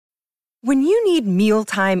When you need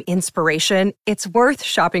mealtime inspiration, it's worth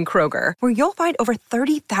shopping Kroger, where you'll find over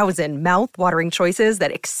 30,000 mouth-watering choices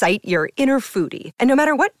that excite your inner foodie. And no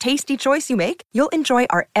matter what tasty choice you make, you'll enjoy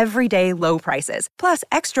our everyday low prices, plus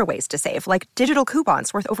extra ways to save, like digital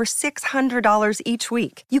coupons worth over $600 each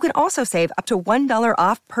week. You can also save up to $1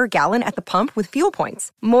 off per gallon at the pump with fuel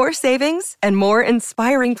points. More savings and more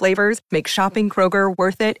inspiring flavors make shopping Kroger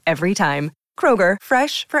worth it every time. Kroger,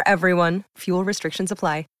 fresh for everyone. Fuel restrictions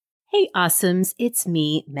apply. Hey Awesomes, it's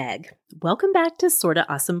me, Meg. Welcome back to Sorta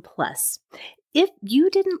Awesome Plus. If you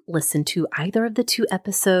didn't listen to either of the two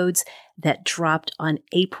episodes that dropped on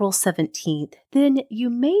April 17th, then you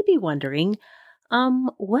may be wondering,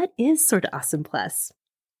 what is Sorta Awesome Plus?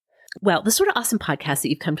 Well, the Sorta Awesome podcast that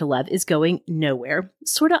you've come to love is going nowhere.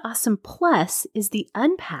 Sorta Awesome Plus is the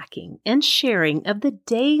unpacking and sharing of the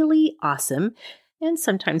daily awesome and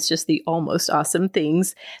sometimes just the almost awesome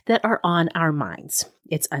things that are on our minds.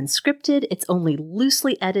 It's unscripted, it's only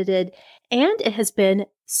loosely edited, and it has been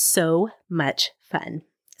so much fun.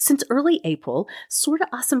 Since early April, Sorta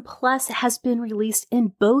Awesome Plus has been released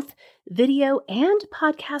in both video and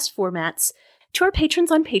podcast formats to our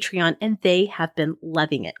patrons on Patreon, and they have been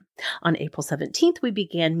loving it. On April 17th, we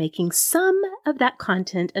began making some of that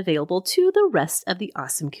content available to the rest of the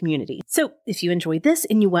awesome community. So if you enjoyed this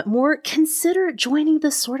and you want more, consider joining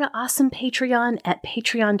the Sorta Awesome Patreon at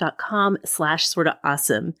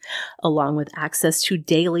patreon.com/sortaawesome. Along with access to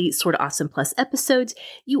daily Sorta Awesome Plus episodes,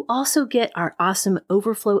 you also get our awesome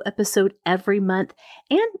overflow episode every month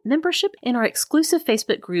and membership in our exclusive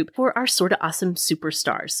Facebook group for our Sorta Awesome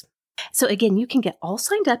superstars. So again, you can get all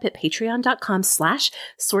signed up at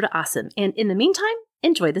patreon.com/sortaawesome. And in the meantime,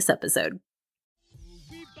 enjoy this episode.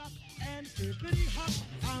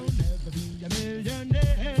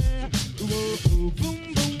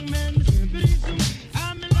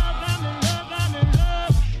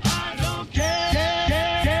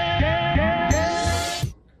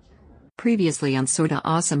 Previously on Sorta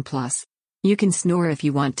Awesome Plus. You can snore if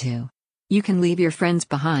you want to. You can leave your friends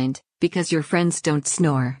behind, because your friends don't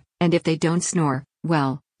snore. And if they don't snore,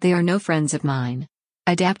 well, they are no friends of mine.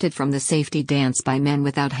 Adapted from the Safety Dance by Men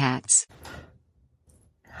Without Hats.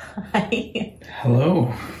 Hi.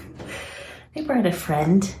 Hello. I brought a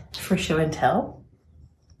friend for show and tell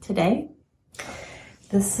today.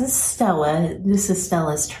 This is Stella. This is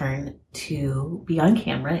Stella's turn to be on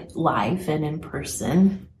camera, live and in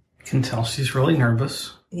person. You can tell she's really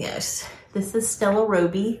nervous. Yes. This is Stella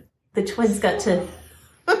Roby. The twins got to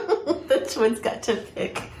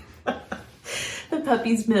pick the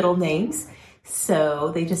puppy's middle names.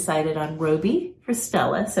 So they decided on Roby for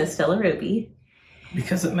Stella. So Stella Roby.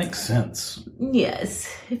 Because it makes sense.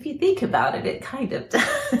 Yes. If you think about it, it kind of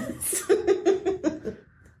does.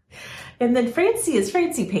 And then Francie is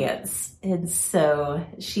Francie Pants. And so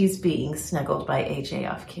she's being snuggled by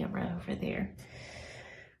AJ off camera over there.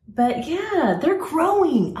 But yeah, they're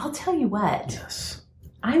growing. I'll tell you what. Yes.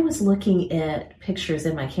 I was looking at pictures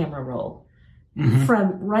in my camera roll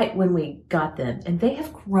from right when we got them, and they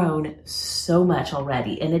have grown so much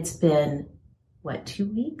already. And it's been, 2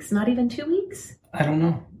 weeks? Not even 2 weeks? I don't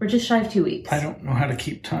know. We're just shy of 2 weeks. I don't know how to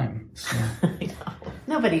keep time. So. I know.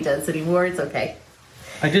 Nobody does anymore. It's okay.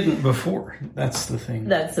 I didn't before. That's the thing.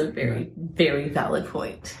 That's a very, very valid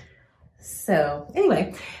point. So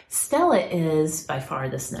anyway, Stella is by far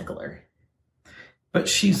the snuggler. But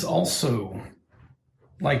she's also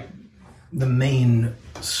like the main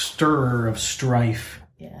stirrer of strife.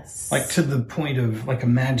 Yes. Like to the point of, like,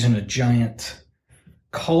 imagine a giant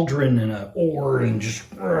cauldron and an oar and just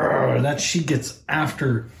that she gets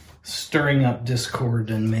after stirring up discord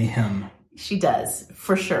and mayhem. She does,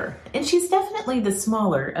 for sure. And she's definitely the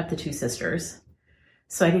smaller of the two sisters.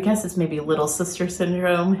 So I guess it's maybe little sister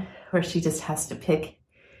syndrome, where she just has to pick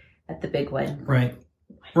at the big one. Right.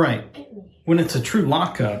 Right. When it's a true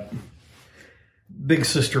lockup, big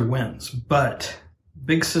sister wins. But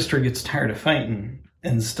big sister gets tired of fighting,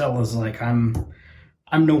 and Stella's like, I'm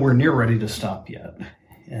nowhere near ready to stop yet.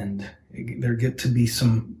 And there get to be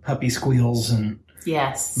some puppy squeals and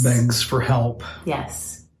begs for help.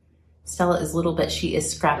 Yes. Stella is little, but she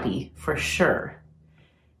is scrappy for sure.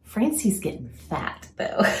 Francie's getting fat,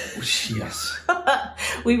 though. Yes.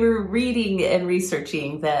 We were reading and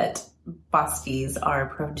researching that Boskies are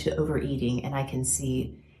prone to overeating, and I can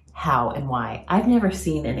see how and why. I've never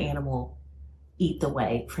seen an animal eat the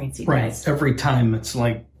way Francie does. Right. Every time it's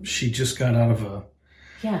like she just got out of a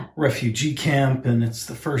refugee camp, and it's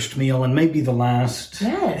the first meal and maybe the last.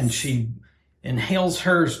 Yes. And she inhales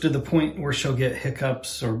hers to the point where she'll get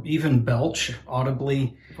hiccups or even belch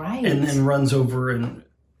audibly. Right. And then runs over and...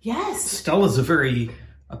 Yes. Stella's a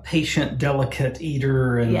patient, delicate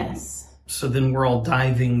eater. And yes. So then we're all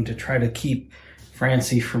diving to try to keep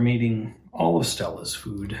Francie from eating all of Stella's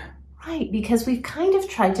food. Right, because we've kind of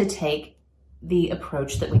tried to take the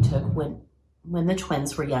approach that we took when the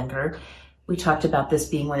twins were younger. We talked about this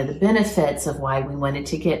being one of the benefits of why we wanted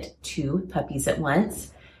to get 2 puppies at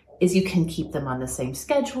once, is you can keep them on the same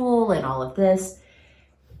schedule and all of this.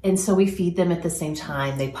 And so we feed them at the same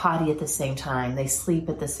time, they potty at the same time, they sleep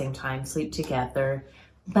at the same time, sleep together.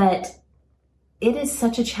 But it is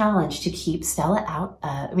such a challenge to keep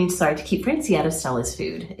to keep Francie out of Stella's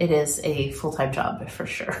food. It is a full-time job for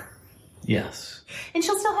sure. Yes. And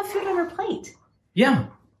she'll still have food on her plate. Yeah.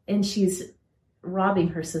 And she's robbing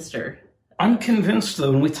her sister. I'm convinced, though,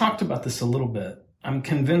 and we talked about this a little bit, I'm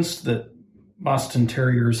convinced that Boston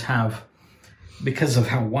Terriers have, because of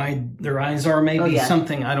how wide their eyes are, maybe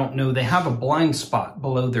something, I don't know, they have a blind spot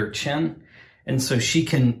below their chin. And so she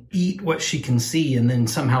can eat what she can see and then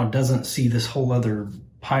somehow doesn't see this whole other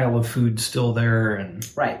pile of food still there. And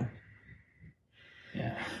right.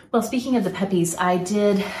 Yeah. Well, speaking of the puppies, I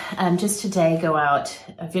did just today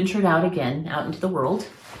ventured out again, out into the world.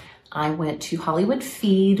 I went to Hollywood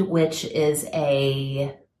Feed, which is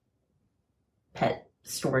a pet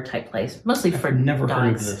store type place, mostly for I've never dogs.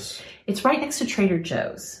 heard of this. It's right next to Trader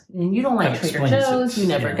Joe's. And you don't like That Trader explains Joe's, it. you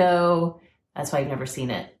never go. That's why you've never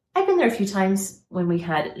seen it. I've been there a few times when we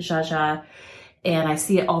had Jaja, and I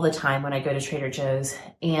see it all the time when I go to Trader Joe's.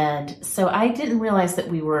 And so I didn't realize that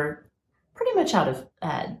we were pretty much out of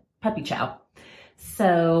puppy chow.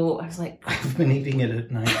 So I was like, I've been eating it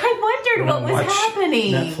at night. I wondered what was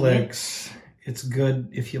happening. Netflix. It's good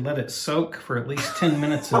if you let it soak for at least 10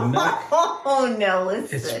 minutes of milk. Oh no,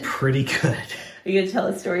 listen. It's pretty good. Are you gonna tell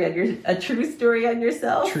a true story on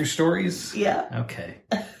yourself? True stories? Yeah. Okay.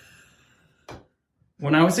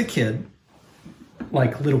 When I was a kid,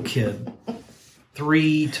 like little kid,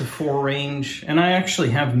 3 to 4 range, and I actually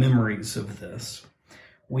have memories of this.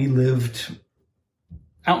 We lived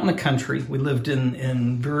out in the country. We lived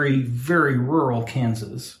in very, very rural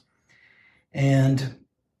Kansas. And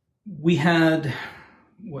we had,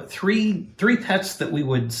 3 pets that we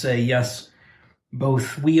would say, yes,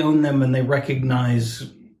 both we own them and they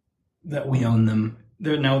recognize that we own them.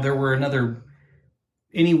 There were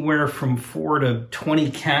anywhere from 4 to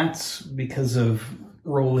 20 cats because of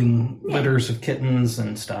rolling litters of kittens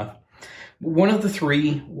and stuff. One of the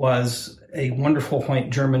 3 was a wonderful white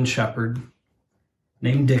German Shepherd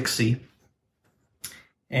named Dixie.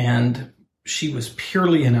 And she was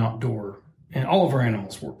purely an outdoor, and all of our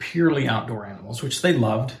animals were purely outdoor animals, which they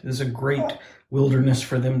loved. It was a great wilderness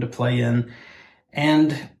for them to play in.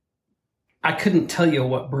 And I couldn't tell you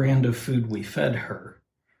what brand of food we fed her.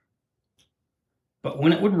 But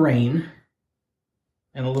when it would rain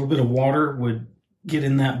and a little bit of water would get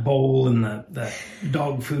in that bowl and that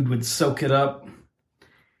dog food would soak it up,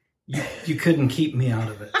 you couldn't keep me out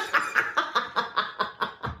of it.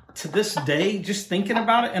 To this day, just thinking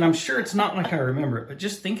about it, and I'm sure it's not like I remember it, but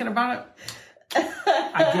just thinking about it,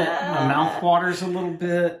 I get my mouth waters a little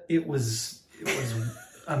bit. It was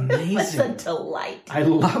amazing. That's a delight. I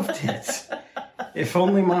loved it. If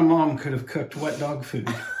only my mom could have cooked wet dog food.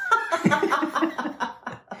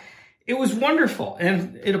 It was wonderful,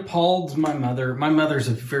 and it appalled my mother. My mother's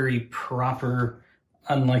a very proper,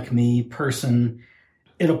 unlike me, person.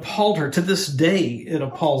 It appalled her. To this day, it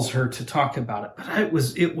appalls her to talk about it. But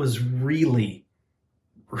it was really,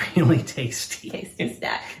 really tasty. Tasty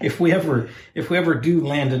snack. If we ever do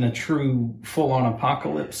land in a true full-on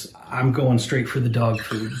apocalypse, I'm going straight for the dog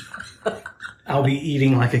food. I'll be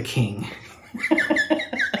eating like a king.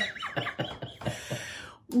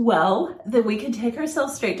 Well, then we can take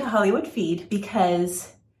ourselves straight to Hollywood Feed because,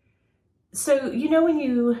 so you know when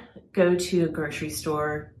you go to a grocery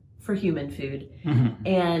store for human food Mm-hmm.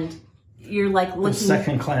 and you're like looking... The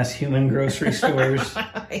second-class human grocery stores.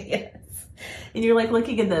 Yes. And you're like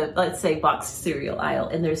looking in the, let's say, boxed cereal aisle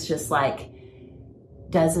and there's just like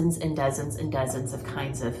dozens and dozens and dozens of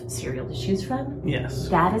kinds of cereal to choose from. Yes.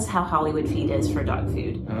 That is how Hollywood Feed is for dog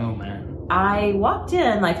food. Oh, man. I walked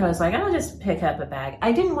in, I was like, I'll just pick up a bag.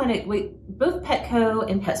 I didn't want to, both Petco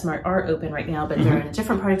and PetSmart are open right now, but they're in a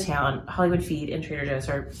different part of town. Hollywood Feed and Trader Joe's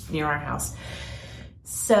are near our house.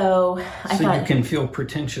 So I thought... you can feel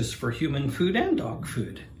pretentious for human food and dog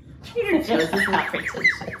food. Trader Joe's is not pretentious.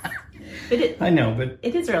 But I know, but...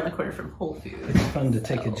 it is around the corner from Whole Foods. It's fun to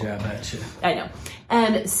take a jab at you. I know.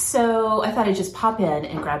 So I thought I'd just pop in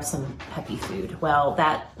and grab some puppy food. Well,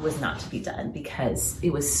 that was not to be done because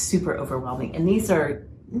it was super overwhelming. And these are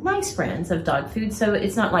nice brands of dog food. So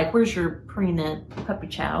it's not like, where's your Purina puppy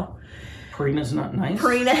chow? Purina's not nice?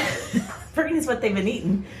 Purina. Suffering is what they've been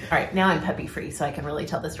eating. All right, now I'm puppy free, so I can really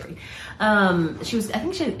tell the story. I think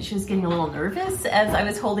she was getting a little nervous as I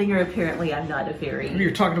was holding her. Apparently, I'm not a very...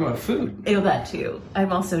 You're talking about food. Oh, that too.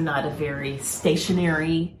 I'm also not a very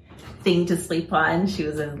stationary thing to sleep on. She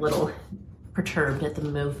was a little perturbed at the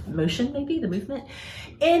movement.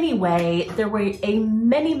 Anyway, there were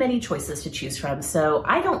many choices to choose from. So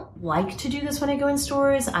I don't like to do this when I go in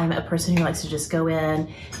stores. I'm a person who likes to just go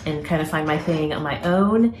in and kind of find my thing on my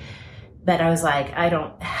own. But I was like, I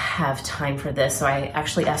don't have time for this. So I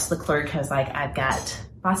actually asked the clerk, I was like, I've got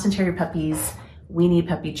Boston Terrier puppies. We need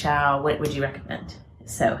puppy chow. What would you recommend?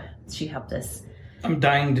 So she helped us. I'm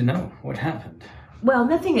dying to know what happened. Well,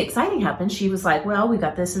 nothing exciting happened. She was like, well, we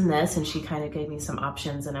got this and this. And she kind of gave me some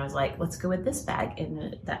options. And I was like, let's go with this bag.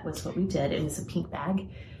 And that was what we did. It was a pink bag.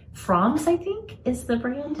 Fromm's, I think, is the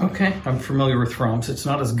brand. Okay. I'm familiar with Fromm's. It's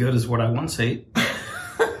not as good as what I once ate.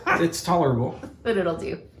 It's tolerable. But it'll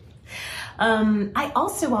do. I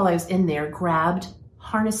also, while I was in there, grabbed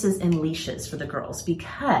harnesses and leashes for the girls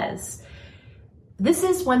because this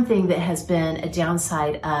is one thing that has been a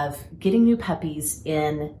downside of getting new puppies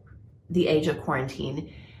in the age of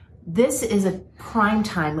quarantine. This is a prime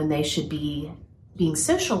time when they should be being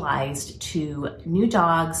socialized to new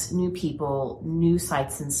dogs, new people, new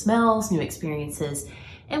sights and smells, new experiences,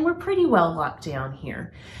 and we're pretty well locked down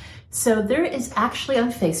here. So there is actually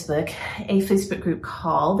on Facebook a Facebook group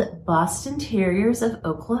called Boston Terriers of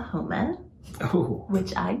Oklahoma,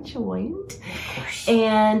 which I joined. Of course.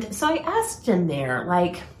 And so I asked in there,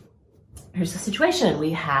 like, here's the situation.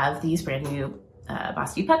 We have these brand new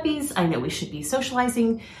Boston puppies. I know we should be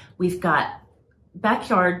socializing. We've got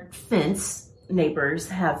backyard fence neighbors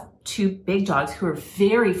have two big dogs who are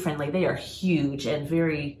very friendly. They are huge and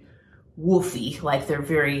very woofy. Like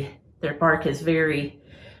their bark is very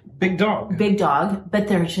big dog, but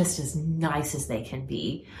they're just as nice as they can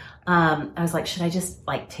be. I was like, should I just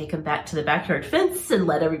like take them back to the backyard fence and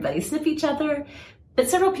let everybody sniff each other? But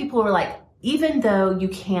several people were like, even though you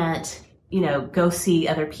can't, go see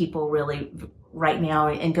other people really right now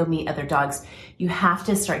and go meet other dogs, you have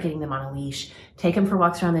to start getting them on a leash, take them for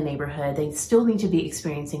walks around the neighborhood. They still need to be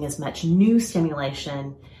experiencing as much new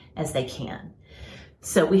stimulation as they can.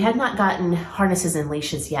 So we had not gotten harnesses and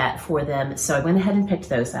leashes yet for them. So I went ahead and picked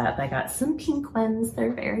those up. I got some pink ones.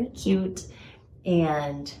 They're very cute.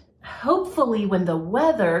 And hopefully when the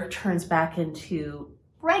weather turns back into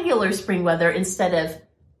regular spring weather instead of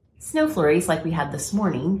snow flurries like we had this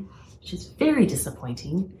morning, which is very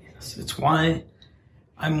disappointing. It's why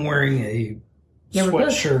I'm wearing a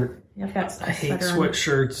sweatshirt. I hate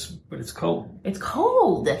sweatshirts, but it's cold. It's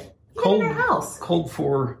cold. Cold in our house. Cold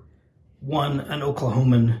for one, an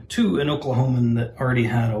Oklahoman, two, an Oklahoman that already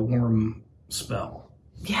had a warm spell.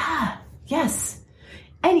 Yeah. Yes.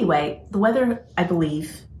 Anyway, the weather, I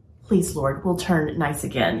believe, please Lord, will turn nice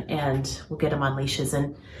again, and we'll get them on leashes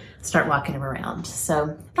and start walking them around.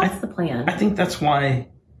 So that's the plan. I think that's why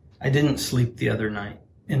I didn't sleep the other night.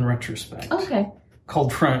 In retrospect. Okay.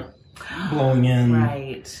 Cold front blowing in.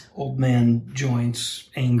 Right. Old man joints,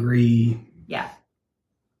 angry. Yeah.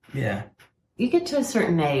 Yeah. You get to a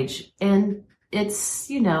certain age and it's,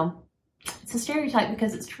 it's a stereotype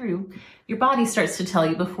because it's true. Your body starts to tell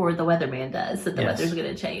you before the weatherman does that the weather's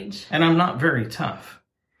going to change. And I'm not very tough.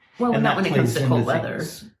 Well, not when it comes to cold weather.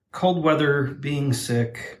 Cold weather, being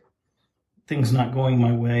sick, things not going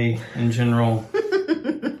my way in general.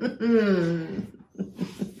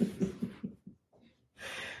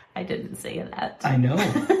 I didn't say that. I know.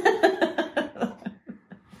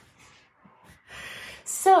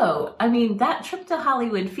 So, that trip to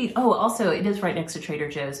Hollywood Feed. Oh, also, it is right next to Trader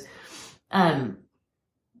Joe's. We only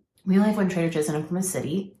have one Trader Joe's in Oklahoma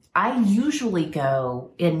City. I usually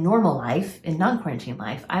go in normal life, in non-quarantine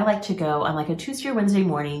life. I like to go on like a Tuesday or Wednesday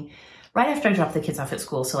morning, right after I drop the kids off at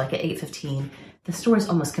school. So like at 8:15, the store is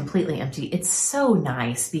almost completely empty. It's so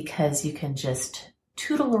nice because you can just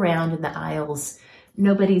tootle around in the aisles.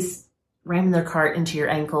 Nobody's ramming their cart into your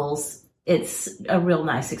ankles. It's a real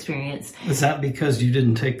nice experience. Is that because you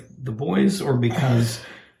didn't take the boys or because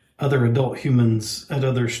other adult humans at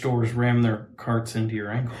other stores ram their carts into your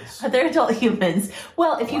ankles? Other adult humans.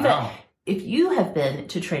 Well, if you have been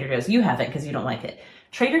to Trader Joe's, you haven't because you don't like it.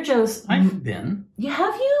 Trader Joe's. I've been.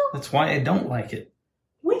 Have you? That's why I don't like it.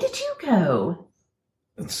 When did you go?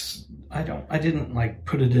 I didn't like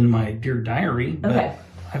put it in my Dear Diary, but okay.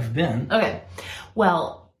 I've been. Okay.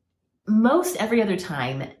 Well, most every other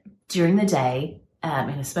time during the day,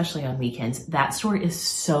 and especially on weekends, that store is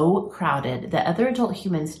so crowded that other adult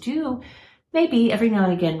humans do maybe every now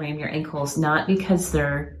and again ram your ankles, not because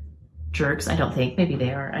they're jerks, I don't think. Maybe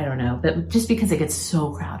they are, I don't know. But just because it gets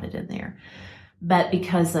so crowded in there. But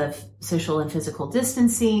because of social and physical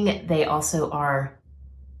distancing, they also are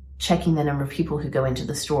checking the number of people who go into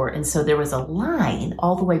the store. And so there was a line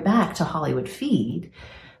all the way back to Hollywood Feed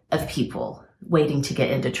of people waiting to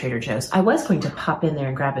get into Trader Joe's. I was going to pop in there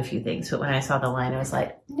and grab a few things, but when I saw the line, I was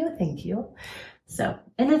like, no, thank you. So,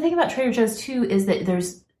 and the thing about Trader Joe's too is that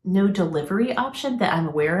there's no delivery option that I'm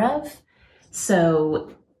aware of.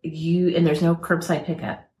 So and there's no curbside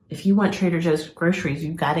pickup. If you want Trader Joe's groceries,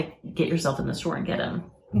 you've got to get yourself in the store and get them.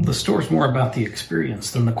 The store's more about the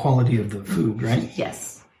experience than the quality of the food, right?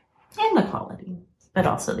 Yes. And the quality, but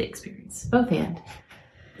also the experience. Both and.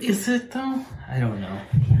 Is it though? I don't know.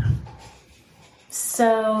 Yeah.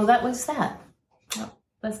 So that was that.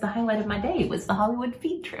 That's the highlight of my day, was the Hollywood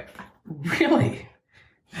Feed trip. Really?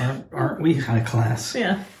 Aren't we high class?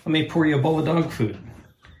 Yeah. Let me pour you a bowl of dog food.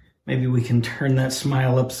 Maybe we can turn that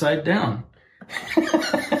smile upside down.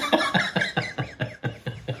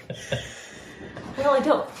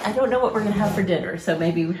 Well, I don't know what we're going to have for dinner, so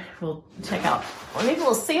maybe we'll check out, or maybe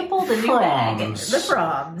we'll sample the new bag. The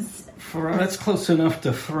Froms. That's close enough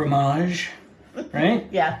to fromage, right?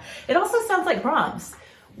 Yeah. It also sounds like Brahms,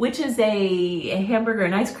 which is a hamburger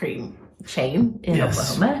and ice cream chain in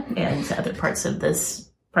Oklahoma and other parts of this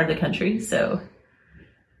part of the country. So,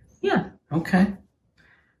 yeah. Okay.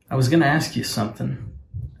 I was going to ask you something.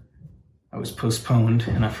 I was postponed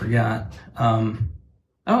and I forgot.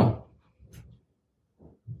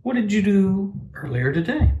 What did you do earlier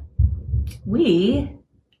today?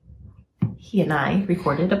 He and I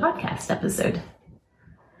recorded a podcast episode.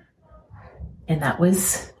 And that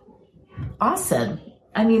was awesome.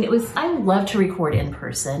 I mean, I love to record in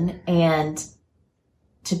person, and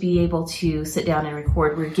to be able to sit down and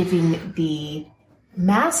record, we're giving the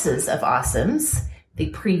masses of awesomes the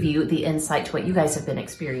preview, the insight to what you guys have been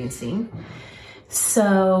experiencing.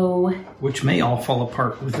 So, which may all fall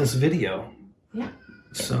apart with this video. Yeah.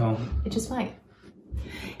 So it just might.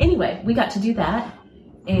 Anyway, we got to do that,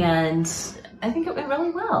 and I think it went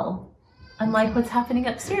really well. Unlike what's happening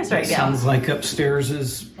upstairs right now. Sounds like upstairs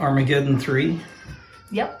is Armageddon 3.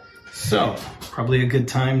 Yep. So, probably a good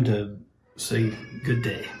time to say good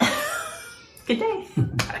day. Good day.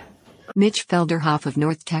 Bye. Mitch Felderhoff of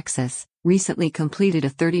North Texas recently completed a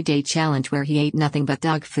 30-day challenge where he ate nothing but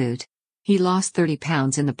dog food. He lost 30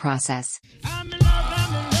 pounds in the process.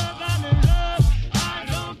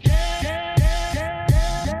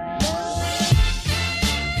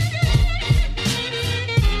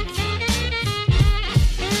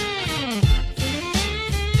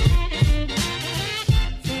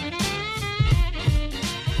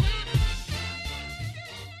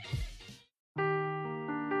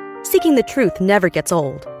 Seeking the truth never gets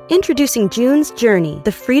old. Introducing June's Journey,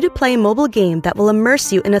 the free-to-play mobile game that will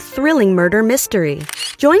immerse you in a thrilling murder mystery.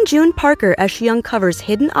 Join June Parker as she uncovers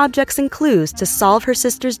hidden objects and clues to solve her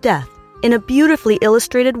sister's death in a beautifully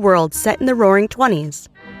illustrated world set in the Roaring '20s.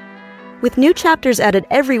 With new chapters added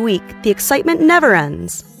every week, the excitement never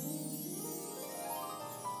ends.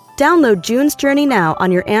 Download June's Journey now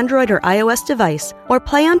on your Android or iOS device, or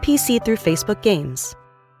play on PC through Facebook Games.